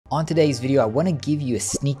On today's video, I want to give you a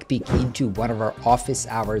sneak peek into one of our office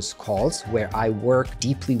hours calls where I work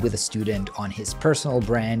deeply with a student on his personal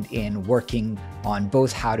brand in working on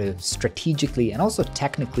both how to strategically and also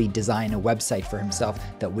technically design a website for himself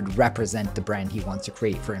that would represent the brand he wants to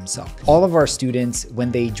create for himself. All of our students,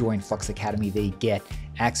 when they join Flux Academy, they get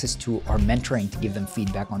access to our mentoring to give them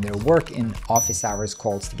feedback on their work in office hours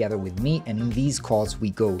calls together with me. And in these calls,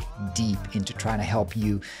 we go deep into trying to help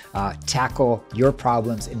you tackle your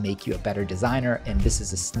problems and make you a better designer. And this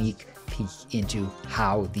is a sneak peek into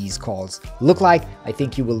how these calls look like. I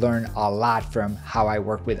think you will learn a lot from how I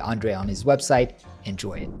work with Andre on his website.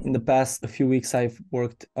 Enjoy it. In the past few weeks, I've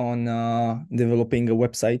worked on developing a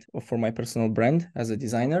website for my personal brand as a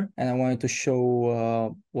designer, and I wanted to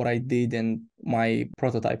show what I did and my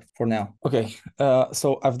prototype for now. Okay,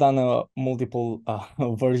 so I've done multiple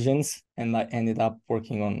versions, and I ended up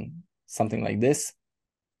working on something like this.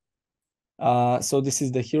 So this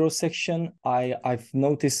is the hero section. I've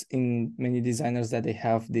noticed in many designers that they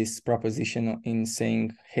have this proposition in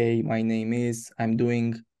saying, hey, my name is, I'm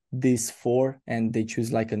doing this for, and they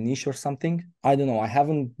choose like a niche or something. I don't know. I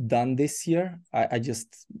haven't done this here. I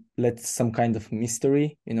just let some kind of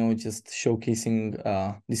mystery, just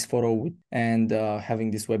showcasing this photo with, and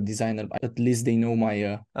having this web designer. At least they know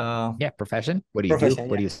my profession. What do you do?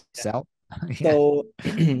 What do you sell? So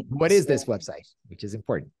what is this website, which is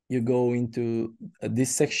important? You go into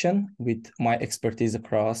this section with my expertise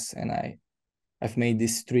across, and I've made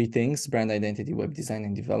these three things: brand identity, web design,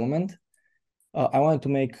 and development. I wanted to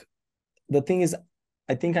make, the thing is,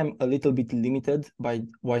 I think I'm a little bit limited by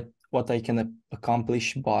what I can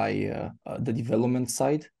accomplish by the development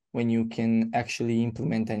side when you can actually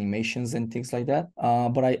implement animations and things like that.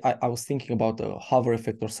 But I was thinking about a hover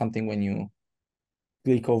effect or something. When you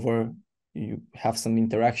click over, you have some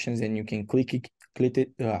interactions and you can click it,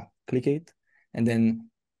 and then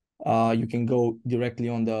you can go directly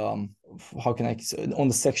on the on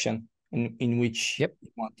the section in which you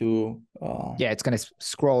want to it's going to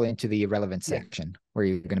scroll into the relevant section where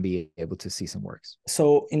you're going to be able to see some works.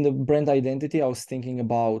 So in the brand identity, I was thinking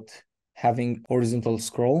about having horizontal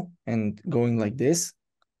scroll and going like this.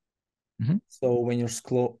 So when you're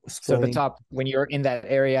scrolling, so the top, when you're in that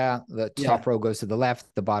area, the top row goes to the left,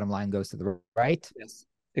 the bottom line goes to the right. Yes,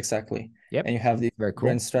 exactly. Yep. And you have the very cool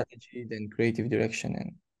brand strategy, then creative direction,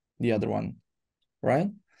 and the other one, right?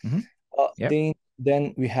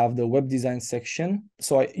 Then we have the web design section.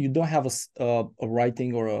 So you don't have a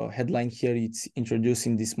writing or a headline here. It's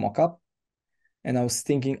introducing this mockup. And I was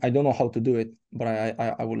thinking, I don't know how to do it, but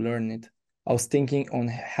I will learn it. I was thinking on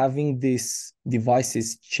having these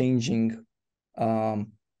devices changing the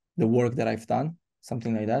work that I've done,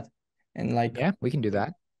 something like that. And like, we can do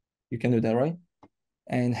that. You can do that, right?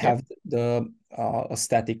 And have the a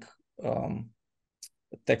static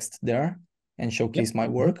text there and showcase my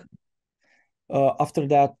work. After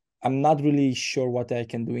that, I'm not really sure what I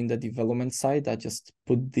can do in the development side. I just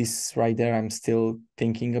put this right there. I'm still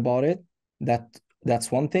thinking about it.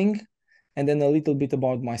 That's one thing. And then a little bit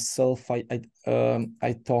about myself. I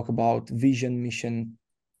talk about vision, mission,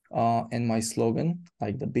 and my slogan,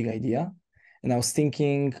 like the big idea. And I was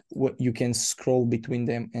thinking what you can scroll between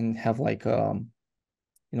them and have like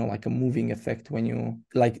like a moving effect when you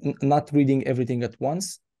like not reading everything at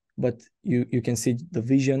once, but you can see the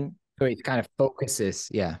vision. So it kind of focuses,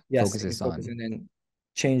 focuses on, and then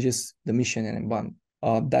changes the mission and bam.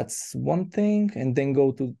 That's one thing. And then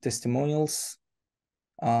go to testimonials.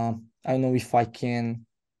 I don't know if I can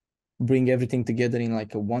bring everything together in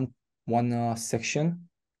like a one section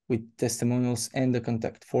with testimonials and the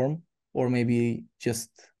contact form, or maybe just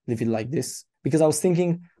leave it like this. Because I was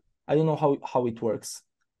thinking, I don't know how it works,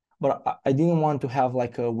 but I didn't want to have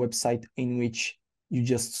like a website in which you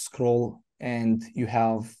just scroll and you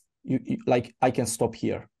have you like I can stop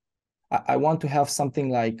here. I want to have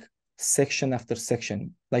something like section after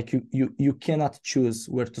section. Like you cannot choose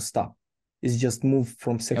where to stop. It's just move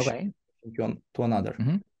from section to another.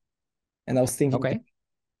 And I was thinking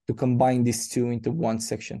to combine these two into one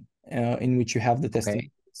section in which you have the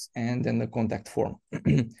testimonials and then the contact form.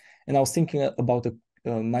 And I was thinking about a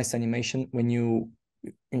nice animation. When you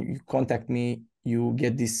contact me, you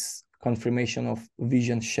get this confirmation of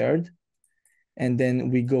vision shared. And then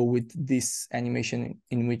we go with this animation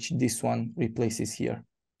in which this one replaces here.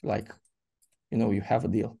 Like, you have a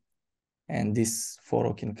deal. And this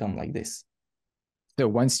photo can come like this. So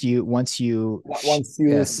once you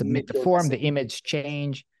submit the form, the image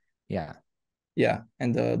change. Yeah,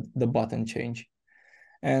 and the button change.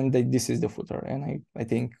 And this is the footer. And I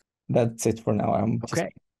think that's it for now. I'm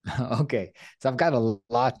okay. So I've got a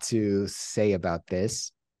lot to say about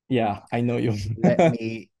this. Yeah, I know you.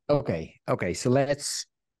 Okay. Okay. So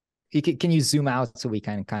can you zoom out so we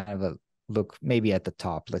can kind of look maybe at the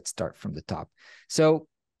top? Let's start from the top. So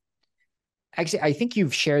actually, I think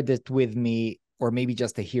you've shared it with me, or maybe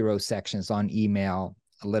just the hero sections on email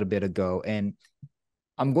a little bit ago. And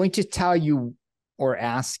I'm going to tell you or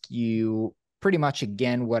ask you pretty much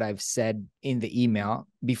again what I've said in the email.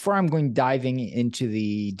 Before I'm going diving into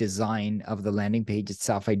the design of the landing page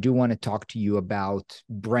itself, I do want to talk to you about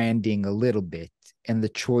branding a little bit and the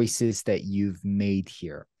choices that you've made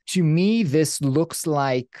here. To me, this looks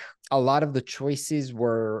like a lot of the choices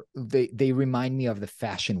they remind me of the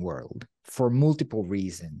fashion world for multiple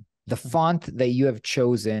reasons. The font that you have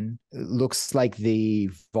chosen looks like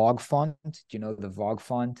the Vogue font. Do you know the Vogue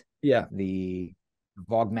font? Yeah. The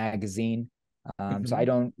Vogue magazine. So I Mhm.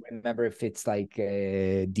 don't remember if it's like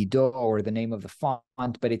Didot or the name of the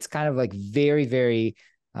font, but it's kind of like very, very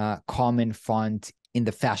common font in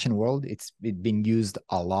the fashion world. It's been used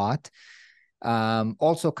a lot.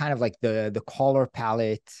 Also, kind of like the color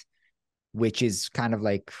palette, which is kind of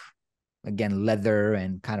like again leather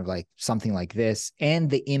and kind of like something like this, and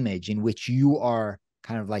the image in which you are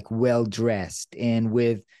kind of like well dressed and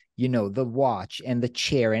with the watch and the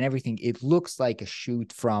chair and everything. It looks like a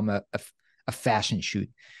shoot from a fashion shoot.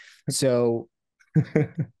 So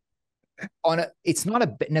it's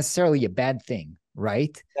not necessarily a bad thing,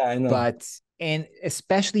 right? Yeah, I know. But and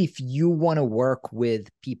especially if you want to work with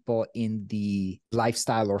people in the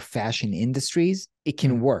lifestyle or fashion industries, it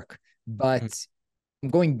can Mhm. work. But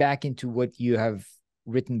going back into what you have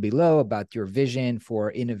written below about your vision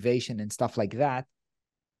for innovation and stuff like that,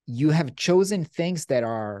 you have chosen things that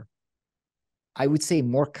are, I would say,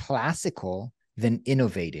 more classical than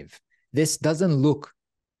innovative. This doesn't look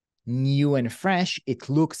new and fresh. It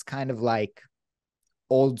looks kind of like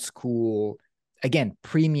old school, again,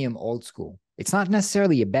 premium old school. It's not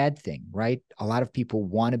necessarily a bad thing, right? A lot of people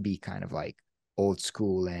want to be kind of like old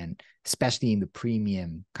school, and especially in the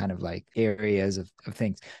premium kind of like areas of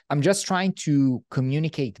things. I'm just trying to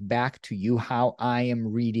communicate back to you how I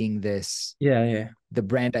am reading this, Yeah, yeah. the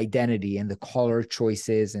brand identity and the color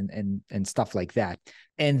choices and stuff like that.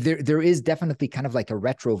 And there is definitely kind of like a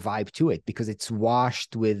retro vibe to it because it's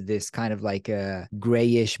washed with this kind of like a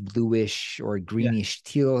grayish, bluish, or Yeah, greenish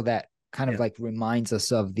teal that kind of yeah, like reminds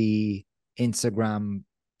us of the Instagram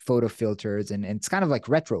photo filters, and it's kind of like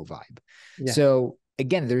retro vibe. yeah. So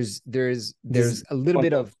again, there's This a little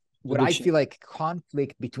bit of what I tradition. feel like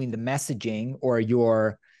conflict between the messaging or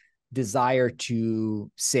your desire to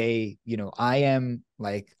say,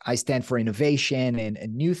 I stand for innovation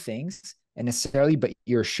and new things, and necessarily, but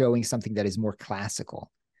you're showing something that is more classical.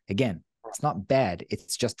 Again, it's not bad.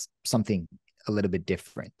 It's just something a little bit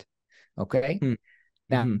different. Okay.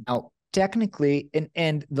 Mm-hmm. Now, technically,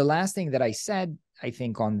 and the last thing that I said, I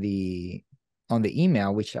think on the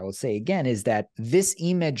email, which I will say again, is that this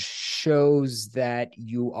image shows that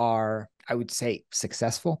you are, I would say,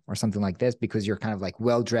 successful or something like this because you're kind of like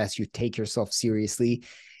well dressed, you take yourself seriously.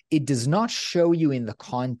 It does not show you in the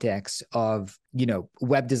context of,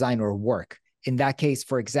 web design or work. In that case,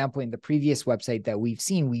 for example, in the previous website that we've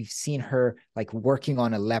seen her like working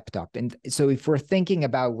on a laptop. And so if we're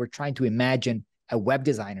trying to imagine a web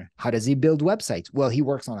designer, how does he build websites? Well, he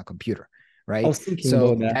works on a computer, I right? was thinking So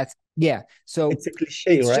about that. that's, yeah. So It's a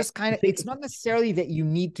cliche, it's right? just kind I of, think it's not necessarily that you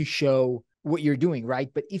need to show what you're doing, right?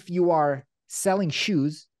 But if you are selling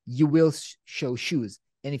shoes, you will show shoes.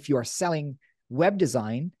 And if you are selling web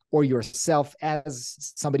design or yourself as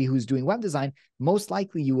somebody who's doing web design, most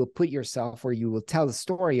likely you will put yourself, or you will tell the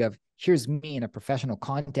story of, here's me in a professional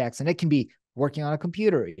context. And it can be working on a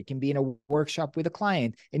computer, it can be in a workshop with a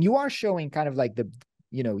client, and you are showing kind of like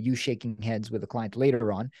you shaking heads with a client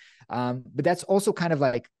later on. But that's also kind of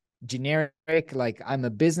like generic, like I'm a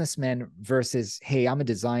businessman versus, hey, I'm a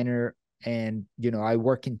designer, and I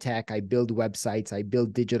work in tech, I build websites, I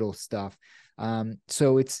build digital stuff.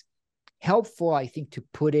 So it's helpful, I think, to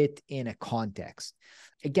put it in a context.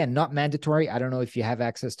 Again, not mandatory. I don't know if you have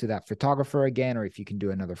access to that photographer again, or if you can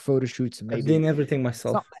do another photo shoot. So I've maybe done everything it's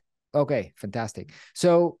not myself. okay. Fantastic.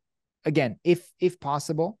 So again, if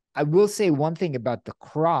possible, I will say one thing about the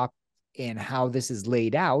crop and how this is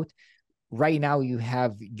laid out. Right now, you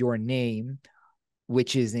have your name,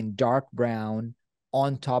 which is in dark brown,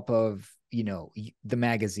 on top of the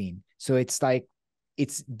magazine. So it's like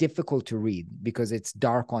it's difficult to read because it's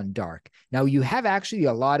dark on dark. Now you have actually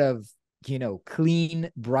a lot of clean,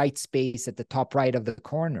 bright space at the top right of the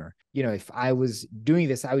corner. If I was doing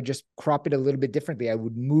this, I would just crop it a little bit differently. I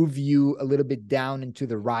would move you a little bit down and to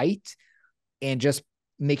the right, and just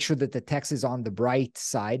make sure that the text is on the bright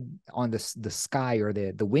side, on the sky or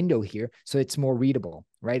the window here, so it's more readable,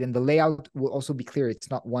 right? And the layout will also be clear. It's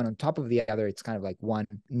not one on top of the other. It's kind of like one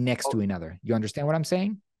next to another. You understand what I'm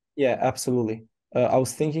saying? Yeah, absolutely. I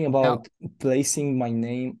was thinking Now, about placing my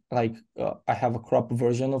name, like I have a crop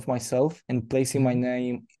version of myself and placing my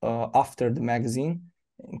name after the magazine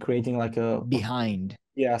and creating like a, behind.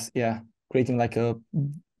 yes, yeah, creating like a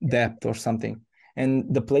depth or something.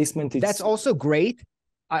 And the placement, That's it's, also great.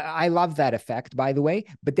 I love that effect, by the way.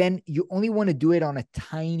 But then you only want to do it on a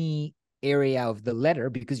tiny area of the letter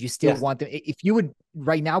because you still yes, want them. If you would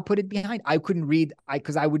right now put it behind, I couldn't read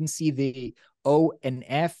because I wouldn't see the O and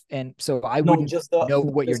F, and so I no, wouldn't know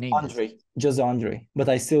what your name is. Just Andre, but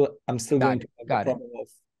I'm still going Got to it. have the Got it. problem of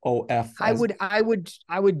OF I as, would I would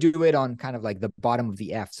I would do it on kind of like the bottom of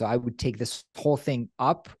the F. So I would take this whole thing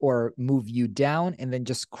up or move you down and then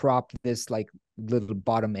just crop this like little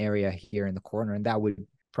bottom area here in the corner, and that would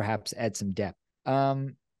perhaps add some depth.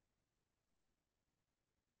 Um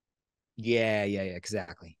yeah,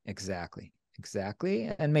 exactly.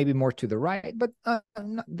 And maybe more to the right, but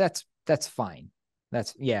no, that's fine.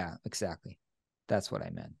 That's yeah, exactly. That's what I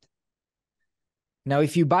meant. Now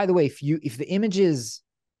if you by the way, if the image is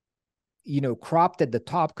cropped at the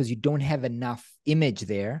top because you don't have enough image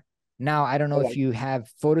there. Now, I don't know oh, if you have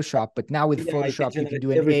Photoshop, but now with yeah, I can Photoshop, you can generate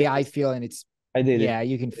do an everything. AI fill and I did it. yeah,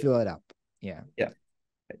 you can fill it up. Yeah. Yeah,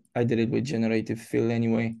 I did it with generative fill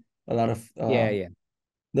anyway. A lot of Yeah.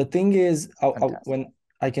 the thing is, Fantastic. when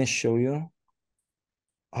I can show you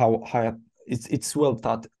how it's well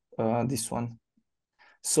taught, this one.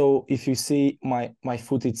 So if you see my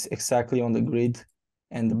foot, it's exactly on the grid,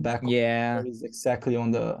 and the back of Yeah. is exactly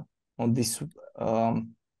on the on this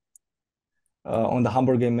um on the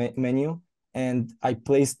hamburger menu. And I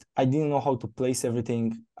didn't know how to place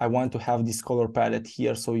everything. I want to have this color palette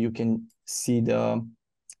here so you can see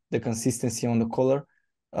the consistency on the color.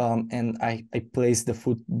 And I placed the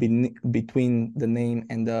foot between the name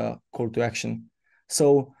and the call to action.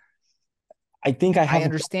 So I think I I have a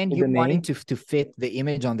problem understand with you the wanting name. to fit the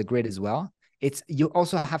image on the grid as well. It's you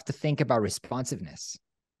also have to think about responsiveness.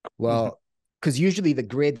 Mhm. Well, because usually the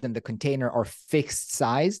grid and the container are fixed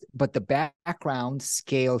sized, but the background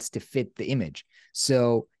scales to fit the image.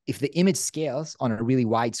 So if the image scales on a really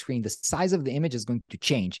wide screen, the size of the image is going to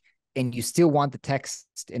change. And you still want the text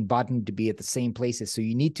and button to be at the same places. So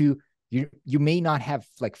you may not have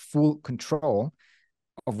like full control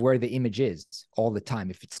of where the image is all the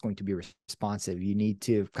time if it's going to be responsive. You need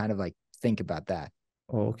to kind of like think about that.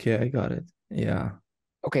 Okay, I got it. Yeah.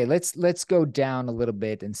 Okay, let's go down a little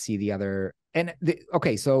bit and see the other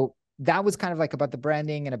okay, so that was kind of like about the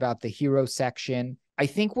branding and about the hero section. I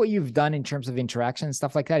think what you've done in terms of interaction and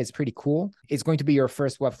stuff like that is pretty cool. It's going to be your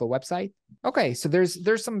first Webflow website. Okay, so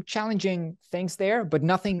there's some challenging things there, but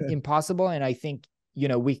nothing impossible. And I think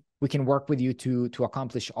we can work with you to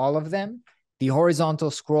accomplish all of them. The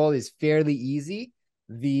horizontal scroll is fairly easy.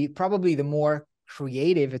 The probably the more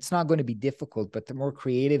creative, it's not going to be difficult, but the more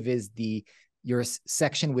creative is your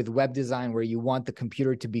section with web design where you want the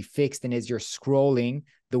computer to be fixed, and as you're scrolling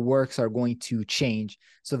the works are going to change.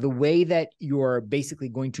 So the way that you're basically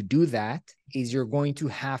going to do that is you're going to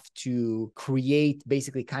have to create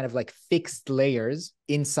basically kind of like fixed layers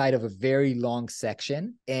inside of a very long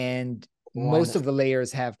section, and most of the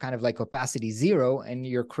layers have kind of like opacity 0, and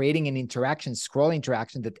you're creating an scroll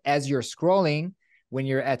interaction that as you're scrolling, when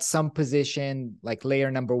you're at some position, like layer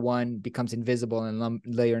number 1 becomes invisible and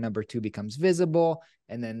layer number 2 becomes visible,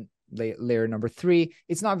 and then layer number 3.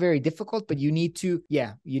 It's not very difficult, but you need to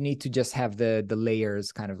just have the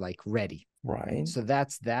layers kind of like ready. Right. So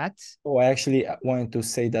that's that. Oh, I actually wanted to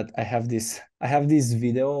say that I have this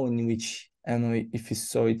video in which, I don't know if you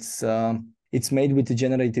saw, it's made with the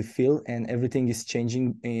generative fill and everything is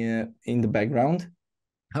changing in the background.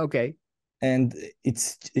 Okay. And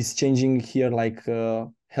it's changing here like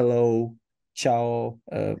hello, ciao,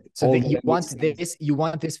 So all that the language things. you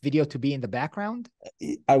want this video to be in the background?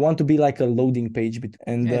 I want to be like a loading page, Yeah,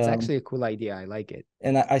 it's actually a cool idea. I like it.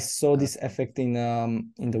 and I saw Uh, this effect in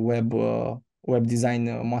the web design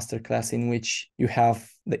masterclass, in which you have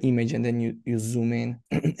the image and then you zoom in.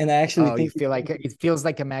 And I actually oh, you think feel like it feels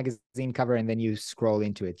like a magazine cover, and then you scroll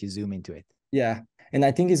into it, you zoom into it. yeah, and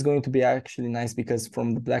I think it's going to be actually nice because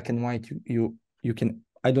from the black and white, you can,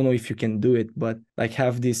 I don't know if you can do it, but like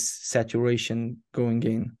have this saturation going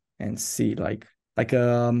in and see like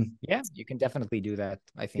Yeah, you can definitely do that.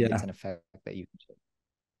 I think it's yeah. an effect that you can.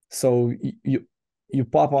 So you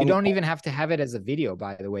pop You on. don't even have to have it as a video,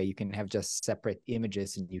 by the way. You can have just separate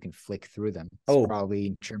images and you can flick through them. It's Oh, probably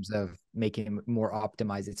in terms of making it more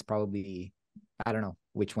optimized. It's probably I don't know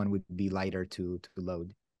which one would be lighter to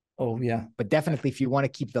load. Oh yeah. But definitely, if you want to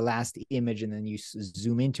keep the last image and then you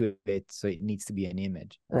zoom into it, so it needs to be an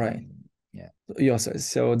image. Right. Yeah. Yes.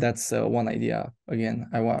 So that's one idea. Again,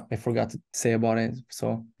 I forgot to say about it.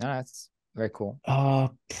 So No, that's very cool. uh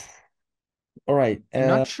all right. I'm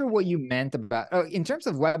not sure what you meant about in terms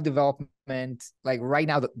of web development. Like right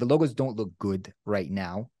now, the logos don't look good right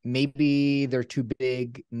now. Maybe they're too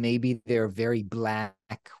big. Maybe they're very black,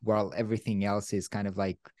 while everything else is kind of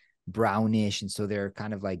like brownish, and so they're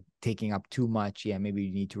kind of like taking up too much. Yeah, maybe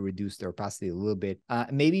you need to reduce their opacity a little bit.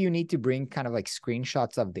 Maybe you need to bring kind of like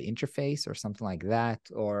screenshots of the interface or something like that,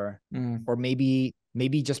 or maybe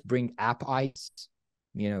just bring app eyes,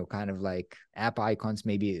 kind of like app icons.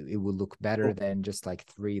 Maybe it would look better than just like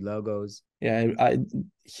three logos. Yeah, I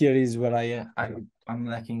here is where I'm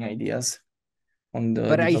lacking ideas on the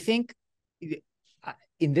But I develop. think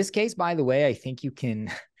in this case, by the way, I think you can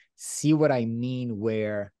see what I mean,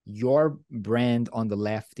 where your brand on the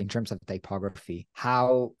left, in terms of typography,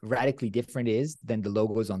 how radically different it is than the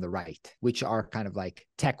logos on the right, which are kind of like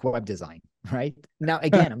tech web design, right? Now,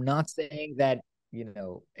 again, I'm not saying that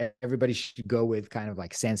everybody should go with kind of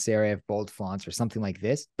like sans serif, bold fonts, or something like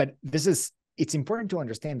this, but it's important to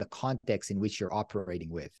understand the context in which you're operating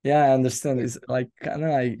with. Yeah, I understand. It's like kind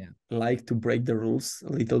of I Yeah. like to break the rules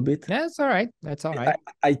a little bit. Yeah, that's all right. That's all right.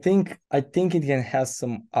 I think it can have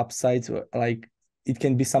some upsides. Like it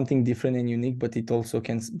can be something different and unique, but it also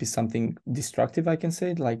can be something destructive. I can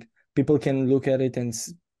say like people can look at it and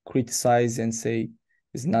criticize and say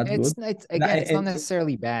it's not good. It's And, again, it's not and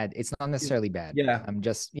necessarily bad. It's not necessarily bad. yeah,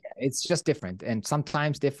 It's just different, and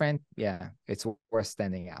sometimes different. Yeah, it's worth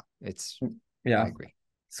standing out. I yeah. agree.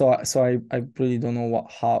 So I really don't know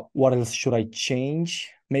what else should I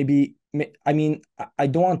change? Maybe I mean I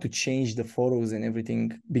don't want to change the photos and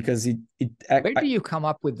everything because Where do you come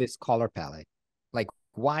up with this color palette? Like,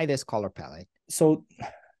 why this color palette? so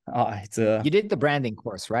it's a You did the branding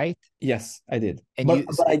course, right? yes, I did. And But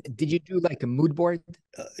I did you do like a mood board?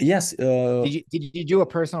 yes, Did you do a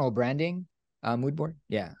personal branding mood board?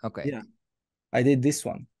 Yeah. Okay. yeah, I did this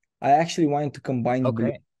one. I actually wanted to combine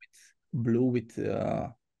Okay. blue with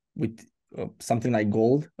something like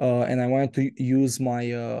gold, and I wanted to use my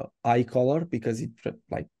eye color because it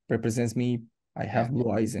like represents me. I Yeah. have blue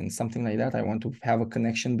eyes and something like that. I want to have a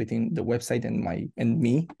connection between the website and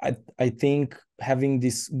me. I think having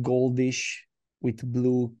this goldish with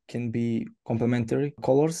blue can be complementary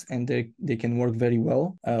colors, and they can work very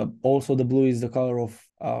well. Also, the blue is the color of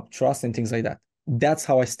trust and things like that. That's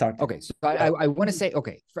how I started. Okay, so I want to say,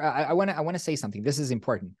 okay, I want to say something. This is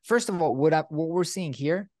important. First of all, what we're seeing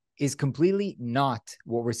here is completely not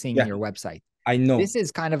what we're seeing in Yeah, your website. I know. This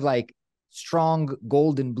is kind of like strong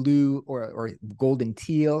golden blue or golden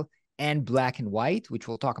teal and black and white, which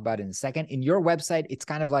we'll talk about in a second. In your website, it's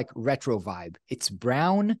kind of like retro vibe. It's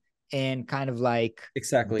brown and kind of like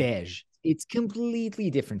Exactly. beige. It's completely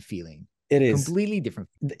different feeling. It is. Completely different.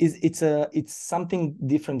 It's something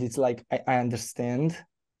different. It's like I understand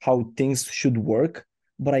how things should work,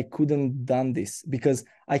 but I couldn't done this because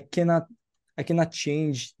I cannot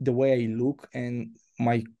change the way I look and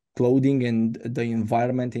my clothing and the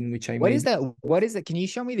environment in which I What is made. that? What is it? Can you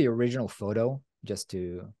show me the original photo just to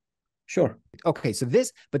Sure. okay, so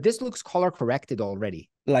this looks color corrected already.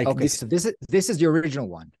 Like Okay, this. so this is the original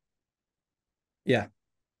one. Yeah.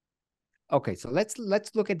 Okay, so let's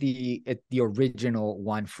look at the original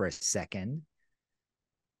one for a second.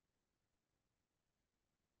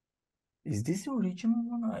 Is this the original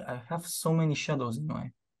one? I have so many shadows in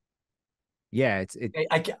my. Yeah, it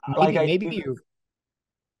I can, like maybe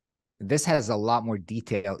this has a lot more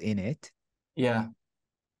detail in it. yeah.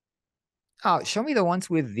 Oh, show me the ones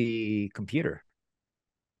with the computer.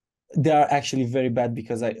 They are actually very bad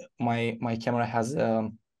because my camera has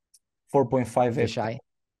 4.5 Fisheye.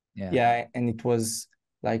 Yeah. yeah, and it was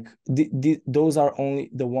like those are only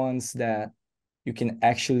the ones that you can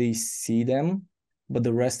actually see them, but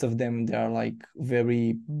the rest of them they are like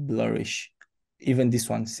very blurrish. Even this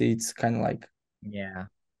one, see, it's kind of like Yeah.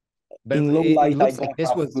 But in low it light I looks like don't this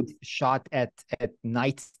have was good shot at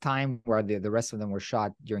night time, where the rest of them were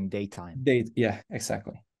shot during daytime. date. Yeah,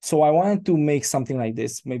 exactly. So I wanted to make something like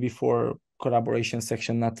this, maybe for collaboration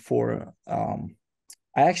section, not for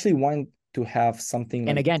I actually want to have something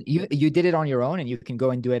And like again, you did it on your own, and you can go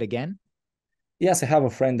and do it again. yes, I have a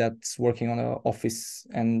friend that's working on an office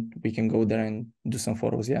and we can go there and do some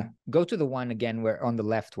photos. Yeah. Go to the one again where on the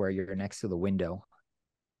left where you're next to the window.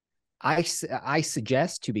 I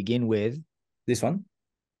suggest to begin with This one?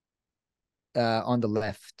 on the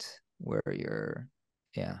left where you're,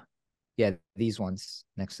 yeah, these ones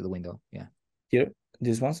next to the window. Yeah. Here?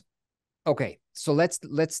 These ones? Okay, so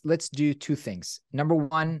let's do two things. Number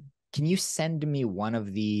one, can you send me one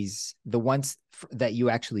of these, the ones that you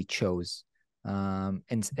actually chose,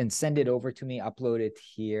 and send it over to me, upload it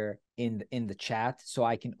here in the chat so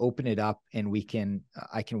I can open it up and we can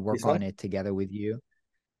I can This work one? on it together with you.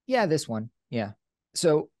 Yeah, this one. Yeah.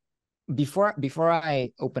 So before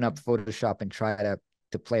I open up Photoshop and try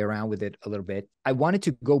to play around with it a little bit, I wanted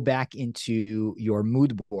to go back into your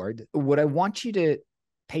mood board. What I want you to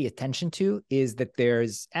pay attention to is that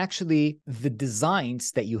there's actually the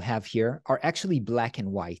designs that you have here are actually black and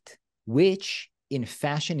white, which in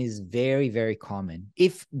fashion is very, very common.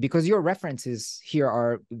 If because your references here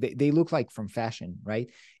are they look like from fashion, right?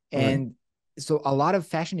 Okay. And so a lot of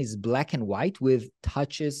fashion is black and white with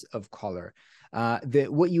touches of color.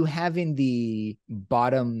 What you have in the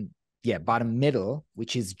bottom middle,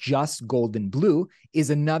 which is just gold and blue, is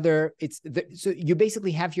another. So you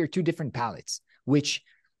basically have here two different palettes, which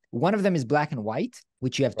one of them is black and white,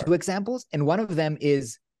 which you have two examples, and one of them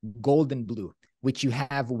is gold and blue, which you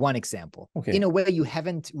have one example. Okay. In a way, you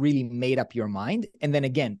haven't really made up your mind. And then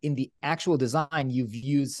again, in the actual design, you've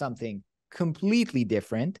used something completely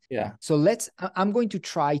different. Yeah. So I'm going to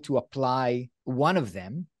try to apply one of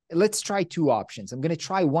them. Let's try two options. I'm going to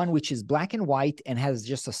try one which is black and white and has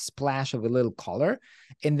just a splash of a little color,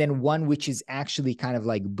 and then one which is actually kind of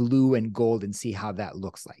like blue and gold, and see how that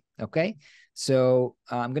looks like. Okay. So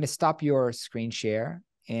I'm going to stop your screen share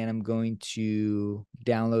and I'm going to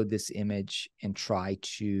download this image and try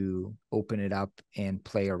to open it up and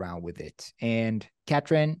play around with it. And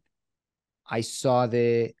Katrin, I saw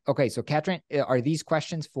okay, so Katrin, are these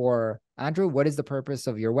questions for Andrew? What is the purpose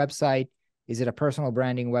of your website? Is it a personal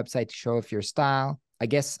branding website to show off your style? I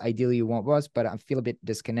guess ideally you want was, but I feel a bit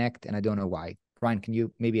disconnect and I don't know why. Ryan, can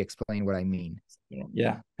you maybe explain what I mean?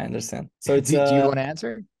 Yeah, I understand. So it's do you want to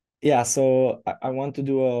answer? Yeah, so I want to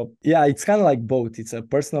do it's kind of like both. It's a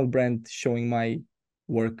personal brand showing my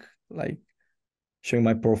work, like showing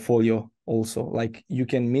my portfolio also. Like you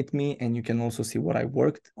can meet me and you can also see what I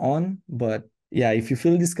worked on. But yeah, if you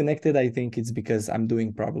feel disconnected, I think it's because I'm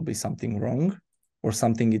doing probably something wrong or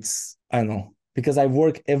something I don't know, because I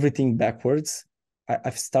work everything backwards.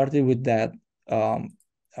 I've started with that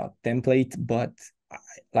template, but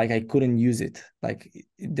I couldn't use it. Like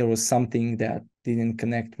there was something that didn't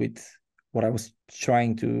connect with what I was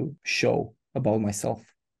trying to show about myself.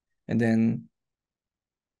 And then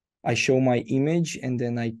I show my image and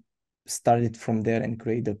then I started from there and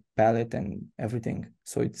create the palette and everything.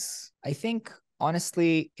 So I think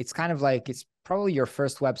honestly, it's kind of like it's probably your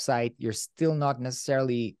first website. You're still not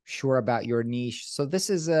necessarily sure about your niche. So this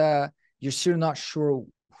is you're still not sure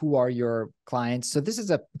who are your clients. So this is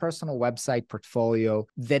a personal website portfolio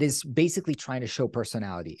that is basically trying to show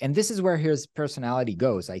personality. And this is where his personality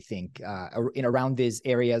goes, I think, in around these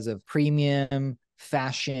areas of premium,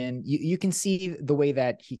 fashion. You can see the way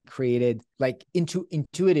that he created, like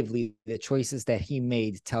intuitively, the choices that he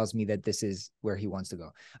made tells me that this is where he wants to go.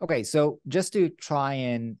 Okay, so just to try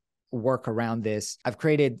and work around this, I've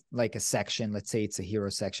created like a section. Let's say it's a hero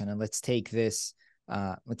section, and let's take this.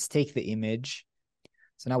 Let's take the image.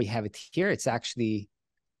 So now we have it here. It's actually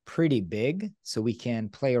pretty big, so we can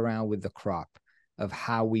play around with the crop of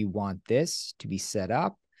how we want this to be set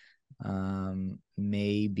up.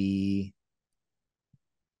 Maybe.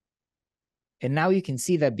 And now you can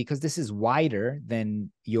see that because this is wider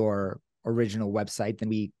than your original website, then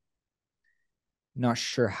we not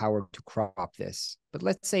sure how to crop this. But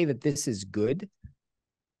let's say that this is good.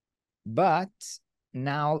 But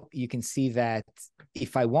now you can see that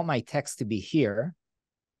if I want my text to be here,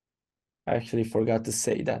 I actually forgot to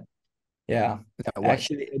say that. Yeah. what?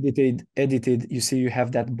 Actually edited. You see, you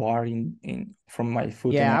have that bar in from my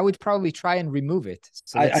foot. Yeah, And I would probably try and remove it.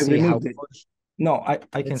 So I let's see how. removed it. No,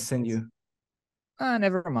 I can send you.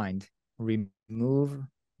 Never mind. Remove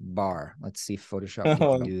bar. Let's see if Photoshop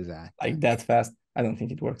can do that. Like that fast. I don't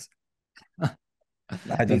think it works. I Do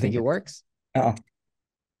you don't think it it's. works? Oh,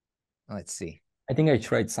 Let's see. I think I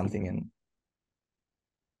tried something and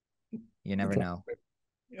You never know.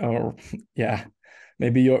 or yeah,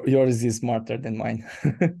 maybe yours is smarter than mine.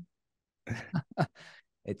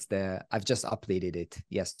 I've just updated it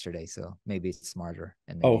yesterday, so maybe it's smarter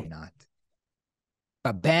and Oh, maybe not.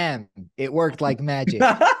 But bam, it worked like magic.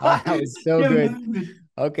 Oh, that was so good.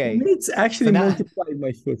 Okay. it's So actually now, multiplied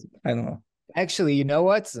my foot. I don't know. actually, you know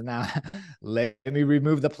what? So now let me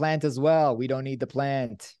remove the plant as well. We don't need the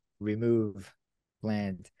plant. Remove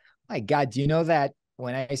plant. My God, do you know that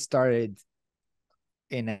when I started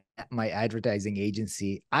in my advertising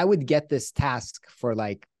agency, I would get this task for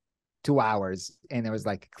like 2 hours, and it was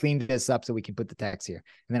like, clean this up so we can put the text here.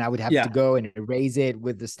 And then I would have Yeah. to go and erase it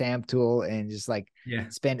with the stamp tool and just like Yeah.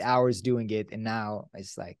 spend hours doing it. And now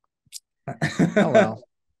it's like, oh well,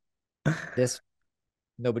 this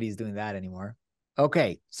nobody's doing that anymore.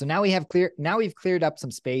 Okay, so now we've cleared up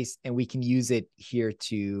some space, and we can use it here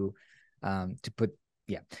to put,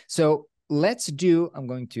 yeah. So I'm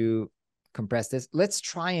going to compress this. Let's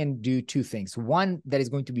try and do two things. One that is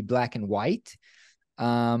going to be black and white.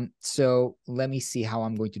 So let me see how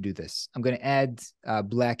I'm going to do this. I'm going to add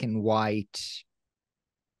black and white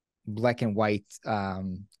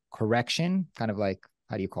correction, kind of like,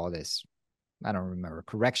 how do you call this? I don't remember,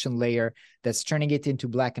 correction layer that's turning it into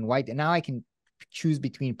black and white. And now I can choose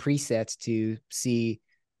between presets to see,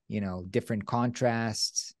 different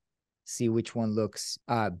contrasts, see which one looks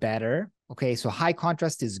better. Okay, so high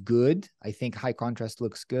contrast is good. I think high contrast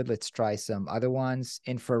looks good. Let's try some other ones.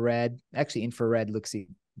 Infrared. Actually, infrared looks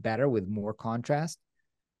better with more contrast.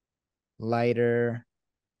 Lighter.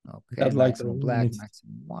 Okay, maximum black,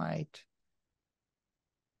 maximum white.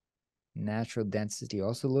 Natural density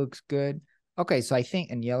also looks good. Okay, so I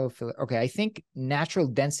think, and yellow filler. Okay, I think natural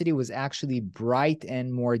density was actually bright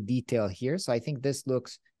and more detail here. So I think this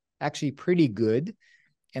looks actually pretty good.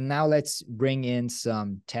 And now let's bring in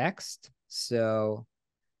some text. So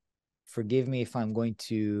forgive me if I'm going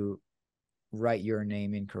to write your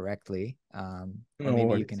name incorrectly. Or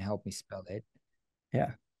maybe you can help me spell it.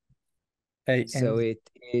 Yeah. So it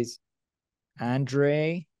is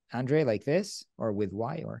Andre like this, or with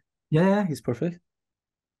Y, or? Yeah, it's perfect.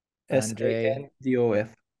 Andre SANDOF.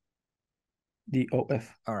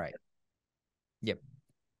 DOF. All right. Yep.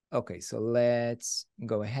 Okay, so let's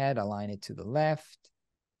go ahead, align it to the left.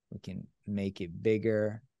 We can make it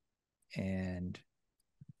bigger, and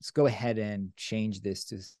let's go ahead and change this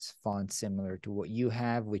to font similar to what you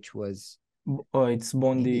have, which was it's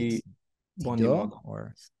Bondi Moda, Moda.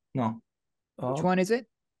 or no. Which one is it?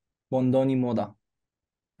 Bondoni Moda.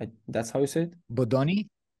 That's how you say it? Bodoni?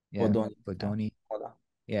 Yeah, Bodoni. Bodoni. Moda.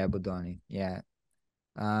 Yeah, Bodoni. Yeah.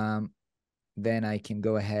 Then I can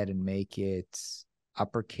go ahead and make it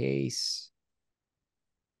uppercase.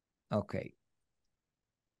 Okay.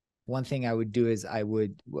 One thing I would do is I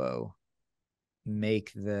would,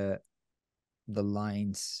 make the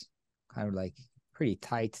lines kind of like pretty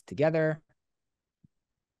tight together.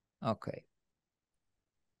 Okay.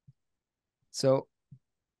 So,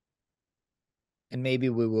 and maybe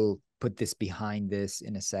we will put this behind this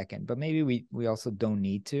in a second, but maybe we also don't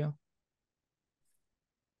need to.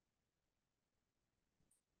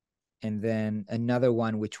 And then another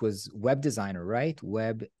one, which was Web Designer, right?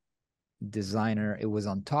 Web Designer, it was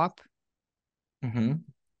on top. Mm-hmm.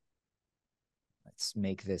 Let's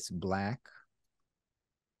make this black.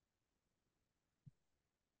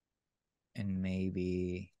 And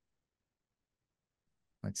maybe,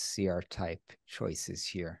 let's see our type choices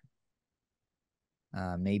here.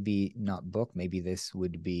 Maybe not book. Maybe this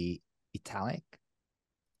would be italic.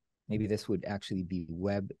 Maybe this would actually be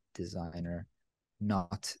Web Designer,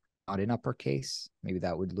 not in uppercase. Maybe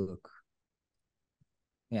that would look,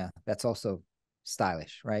 yeah, that's also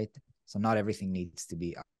stylish, right? So not everything needs to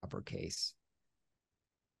be uppercase.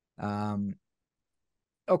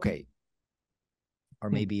 Okay. Or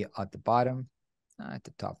maybe at the bottom. At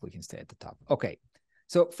the top, we can stay at the top. Okay.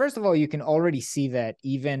 So first of all, you can already see that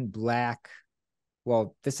even black,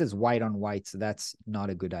 well, this is white on white, so that's not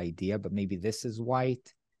a good idea, but maybe this is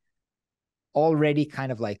white. Already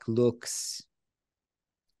kind of like looks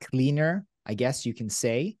cleaner, I guess you can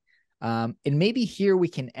say. And maybe here we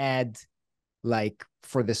can add, like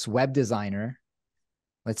for this Web Designer,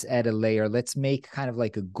 let's add a layer. Let's make kind of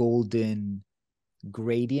like a golden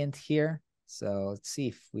gradient here. So let's see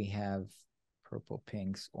if we have purple,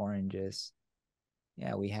 pinks, oranges.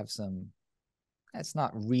 Yeah, we have some. That's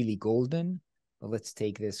not really golden, but let's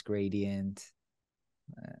take this gradient.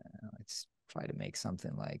 Let's try to make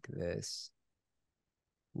something like this.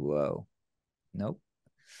 Whoa. Nope.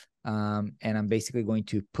 And I'm basically going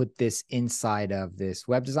to put this inside of this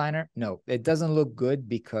Web Designer. No, it doesn't look good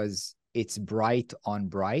because it's bright on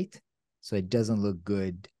bright. So it doesn't look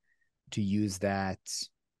good to use that.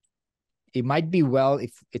 It might be well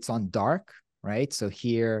if it's on dark, right? So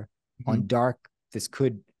here on dark, this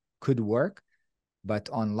could work, but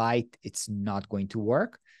on light, it's not going to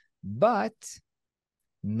work. But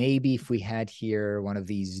maybe if we had here one of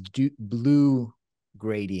these blue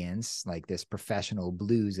gradients, like this professional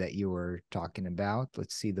blues that you were talking about.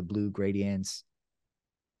 Let's see the blue gradients.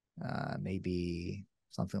 Maybe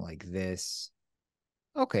something like this.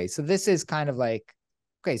 Okay, so this is kind of like,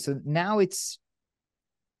 okay, so now it's,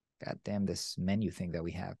 goddamn, this menu thing that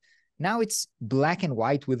we have. now it's black and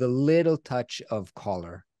white with a little touch of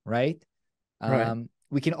color, right? Right.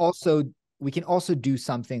 We can also do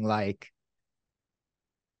something like,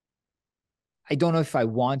 I don't know if I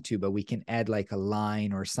want to, but we can add like a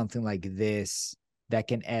line or something like this that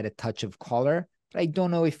can add a touch of color. But I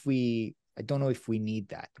don't know if we need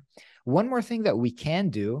that. One more thing that we can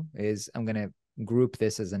do is, I'm going to group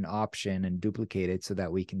this as an option and duplicate it so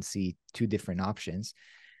that we can see two different options.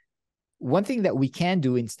 One thing that we can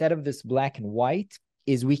do instead of this black and white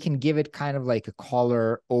is we can give it kind of like a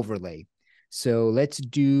color overlay. So let's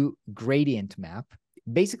do gradient map.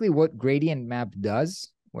 Basically what gradient map does,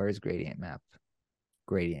 where is gradient map?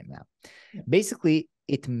 Gradient map. Basically,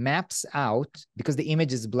 it maps out, because the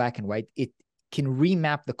image is black and white, it can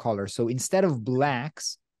remap the color. So instead of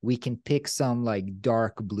blacks, we can pick some like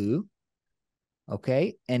dark blue.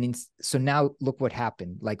 Okay. And so now look what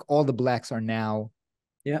happened. Like all the blacks are now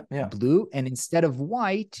blue. And instead of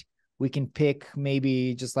white, we can pick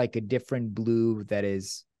maybe just like a different blue that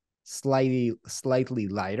is slightly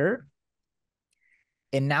lighter.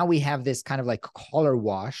 And now we have this kind of like color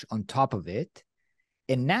wash on top of it.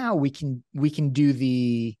 And now we can do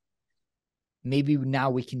the, maybe now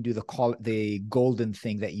we can do the golden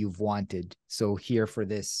thing that you've wanted. So here for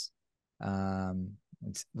this,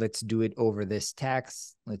 let's do it over this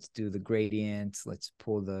text. Let's do the gradients. Let's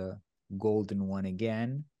pull the golden one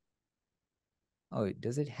again. Oh,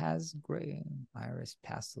 does it has gray, iris,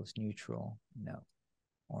 pastels, neutral? No,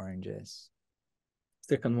 oranges.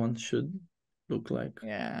 Second one should look like.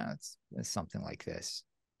 Yeah, it's something like this.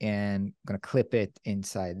 And I'm going to clip it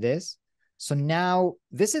inside this. So now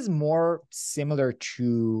this is more similar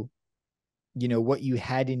to, what you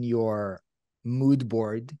had in your mood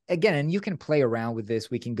board. Again, and you can play around with this.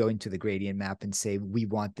 We can go into the gradient map and say, we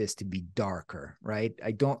want this to be darker, right?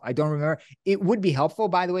 I don't remember. It would be helpful,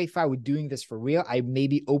 by the way, if I were doing this for real, I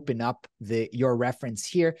maybe open up your reference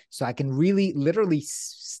here so I can really literally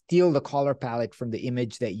steal the color palette from the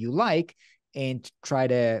image that you like and try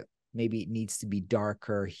to, maybe it needs to be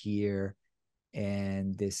darker here.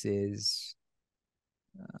 And this is,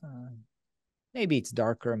 maybe it's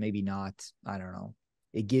darker, maybe not. I don't know.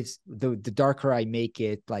 It gives, the darker I make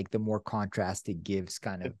it, like the more contrast it gives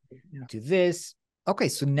kind of to this. Okay,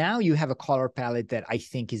 so now you have a color palette that I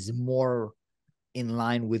think is more in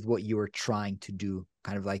line with what you were trying to do.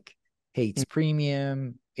 Kind of like, hey, it's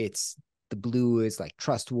premium. It's, the blue is like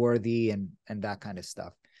trustworthy and that kind of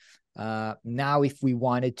stuff. Now, if we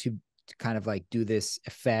wanted to kind of like do this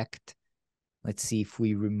effect, let's see if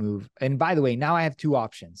we remove, and by the way, now I have two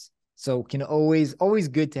options. So can always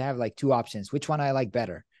good to have like two options. Which one I like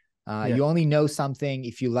better? You only know something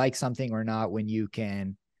if you like something or not when you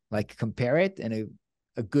can like compare it. And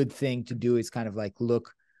a good thing to do is kind of like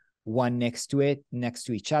look one next to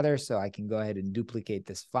each other. So I can go ahead and duplicate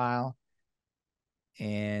this file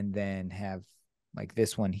and then have like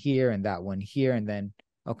this one here and that one here. And then,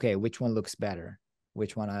 okay, which one looks better?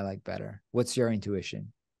 Which one I like better? What's your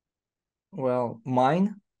intuition? Well,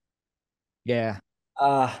 mine. Yeah.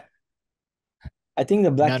 I think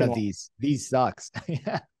the black None and of white. these sucks.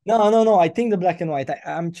 Yeah. No. I think the black and white.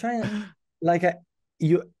 I'm trying, like,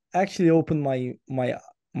 you actually opened my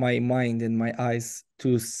mind and my eyes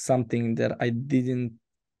to something that I didn't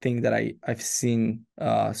think that I've seen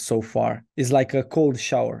so far. It's like a cold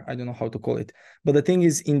shower. I don't know how to call it. But the thing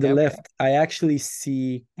is, in the Okay. left, I actually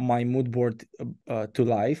see my mood board to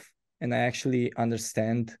life, and I actually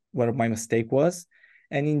understand where my mistake was.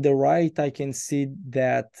 And in the right, I can see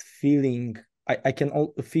that feeling. I can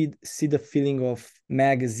see the feeling of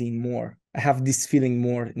magazine more. I have this feeling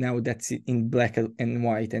more now that's in black and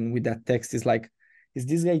white, and with that text is like, is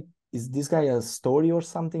this guy a story or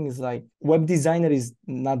something? Is like, web designer is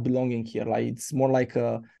not belonging here. Like, it's more like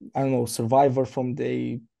a, I don't know, survivor from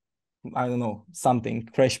the, I don't know, something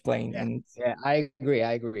crash plane. Yeah. And Yeah, I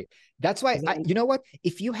agree. That's why you know what?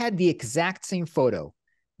 If you had the exact same photo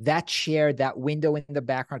that shared that window in the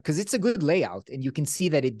background, because it's a good layout and you can see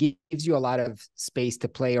that it gives you a lot of space to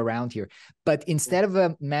play around here. But instead of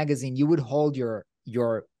a magazine, you would hold your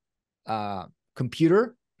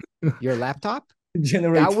computer, your laptop.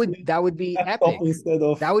 generate That would be laptop epic. instead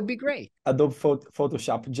of That would be great. Adobe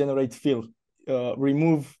Photoshop, generate fill,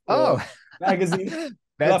 remove Oh, magazine.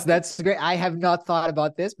 that's great. I have not thought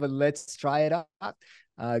about this, but let's try it out.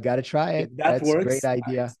 Gotta try If it. that That's a great works,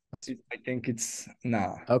 idea. I think it's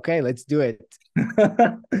nah. Okay, let's do it.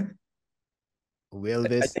 Will I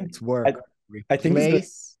this think I, work? I think it's good.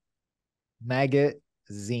 Replace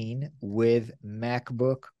magazine with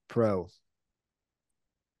MacBook Pro.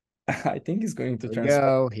 I think it's going to Here we transform.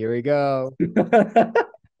 go. Here we go.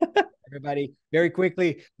 Everybody, very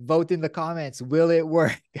quickly, vote in the comments. Will it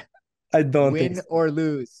work? I don't think Win so. or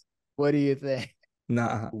lose? What do you think?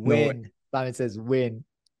 Nah, no way. Win. Simon says win.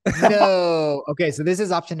 No. Okay, so this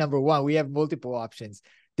is option number one. We have multiple options.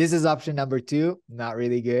 This is option number two. Not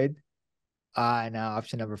really good. No,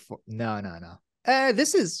 option number four. No, no, no.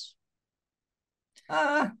 This is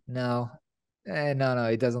Ah, no. No,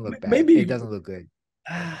 it doesn't look bad. It maybe. doesn't look good. It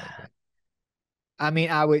doesn't look good. I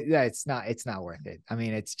mean, I would, yeah, it's not worth it. I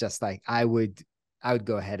mean, it's just like I would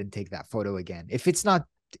go ahead and take that photo again. If it's not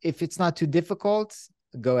too difficult,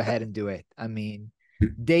 go ahead and do it. I mean,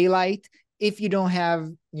 daylight, if you don't have,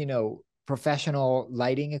 professional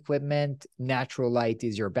lighting equipment, natural light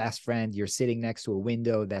is your best friend. You're sitting next to a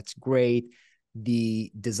window, that's great.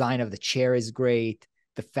 The design of the chair is great.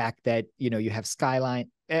 The fact that, you have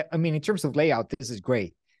skyline. I mean, in terms of layout, this is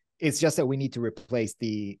great. It's just that we need to replace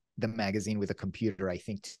the magazine with a computer, I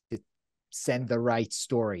think, to send the right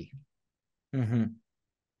story. Mm-hmm.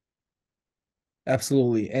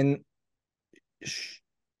 Absolutely. And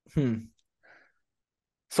hmm.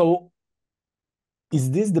 So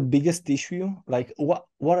is this the biggest issue? Like what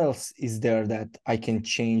else is there that I can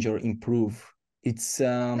change or improve? It's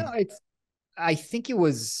No, I think it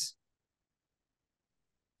was,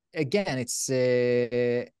 again, it's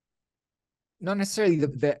not necessarily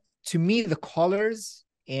to me, the colors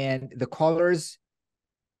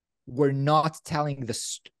were not telling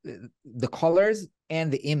the colors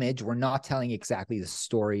and the image were not telling exactly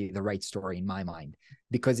the right story in my mind,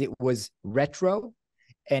 because it was retro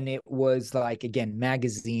and it was like, again,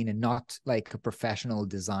 magazine and not like a professional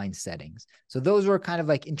design settings. So those were kind of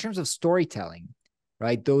like, in terms of storytelling,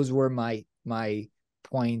 right? Those were my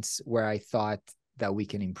points where I thought that we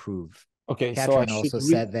can improve. okay. So I Katrin should also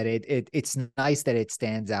said that it's nice that it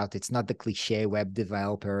stands out. It's not the cliche web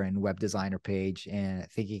developer and web designer page, and I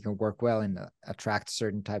think it can work well and attract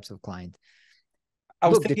certain types of client. I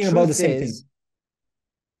was Look, thinking about the same thing.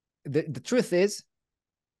 The truth is,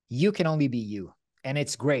 you can only be you, and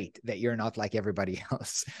it's great that you're not like everybody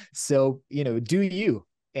else. So, do you.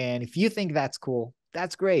 And if you think that's cool,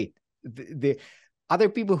 that's great. The other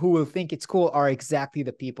people who will think it's cool are exactly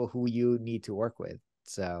the people who you need to work with.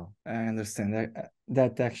 So I understand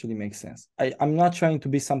that actually makes sense. I'm not trying to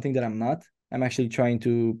be something that I'm not. I'm actually trying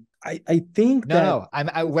to. I think that no,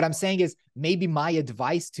 what I'm saying is, maybe my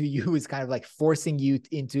advice to you is kind of like forcing you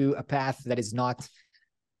into a path that is not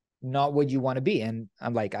what you want to be. And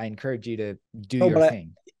I'm like, I encourage you to do no, your but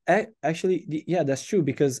thing. actually, yeah, that's true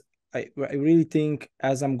because I really think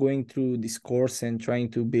as I'm going through this course and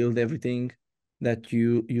trying to build everything that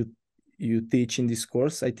you teach in this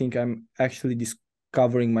course, I think I'm actually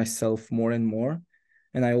discovering myself more and more,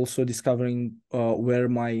 and I also discovering where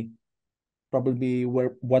my probably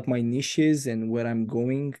where what my niche is and where I'm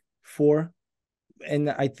going for. And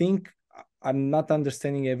I think I'm not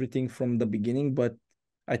understanding everything from the beginning, but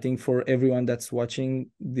I think for everyone that's watching,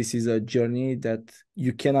 this is a journey that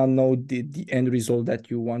you cannot know the end result that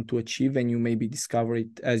you want to achieve, and you maybe discover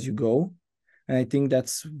it as you go. And I think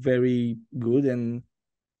that's very good. And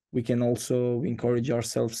we can also encourage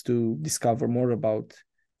ourselves to discover more about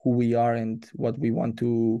who we are and what we want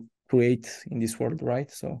to create in this world, right?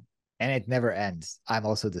 So And it never ends. I'm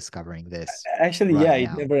also discovering this actually, yeah, right it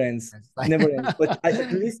now. never ends. Like, Never ends. But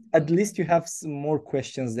at least you have some more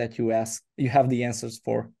questions that you ask. You have the answers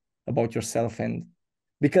for about yourself. And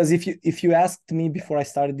because if you asked me before I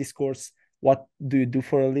started this course, what do you do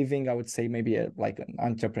for a living? I would say maybe like an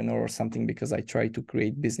entrepreneur or something, because I try to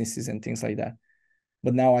create businesses and things like that.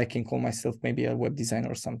 But now I can call myself maybe a web designer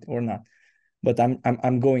or something, or not. But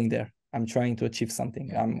I'm going there. I'm trying to achieve something.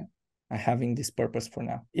 yeah, I'm having this purpose for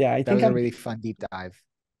now. Yeah, I that think was a I'm. really fun deep dive.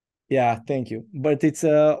 Yeah, thank you. But it's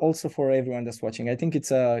also for everyone that's watching. I think it's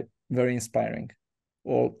very inspiring,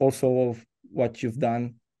 also of what you've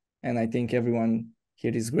done, and I think everyone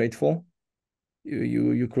here is grateful.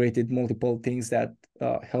 You created multiple things that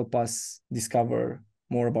help us discover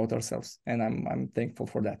more about ourselves, and I'm thankful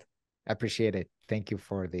for that. I appreciate it. Thank you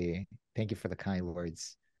for the kind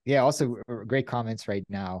words. Yeah, also great comments right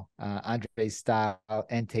now. Andre's style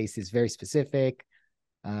and taste is very specific.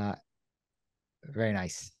 Uh, very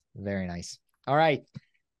nice. Very nice. All right.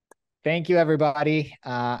 Thank you, everybody.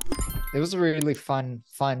 It was a really fun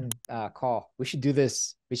call. We should do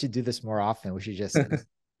this. We should do this more often. We should just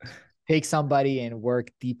take somebody and work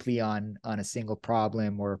deeply on a single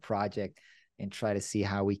problem or a project and try to see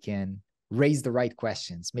how we can raise the right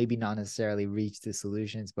questions. Maybe not necessarily reach the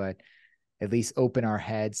solutions, but at least open our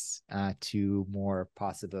heads to more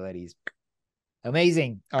possibilities.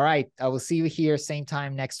 Amazing. All right. I will see you here same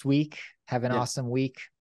time next week. Have an Yeah. awesome week.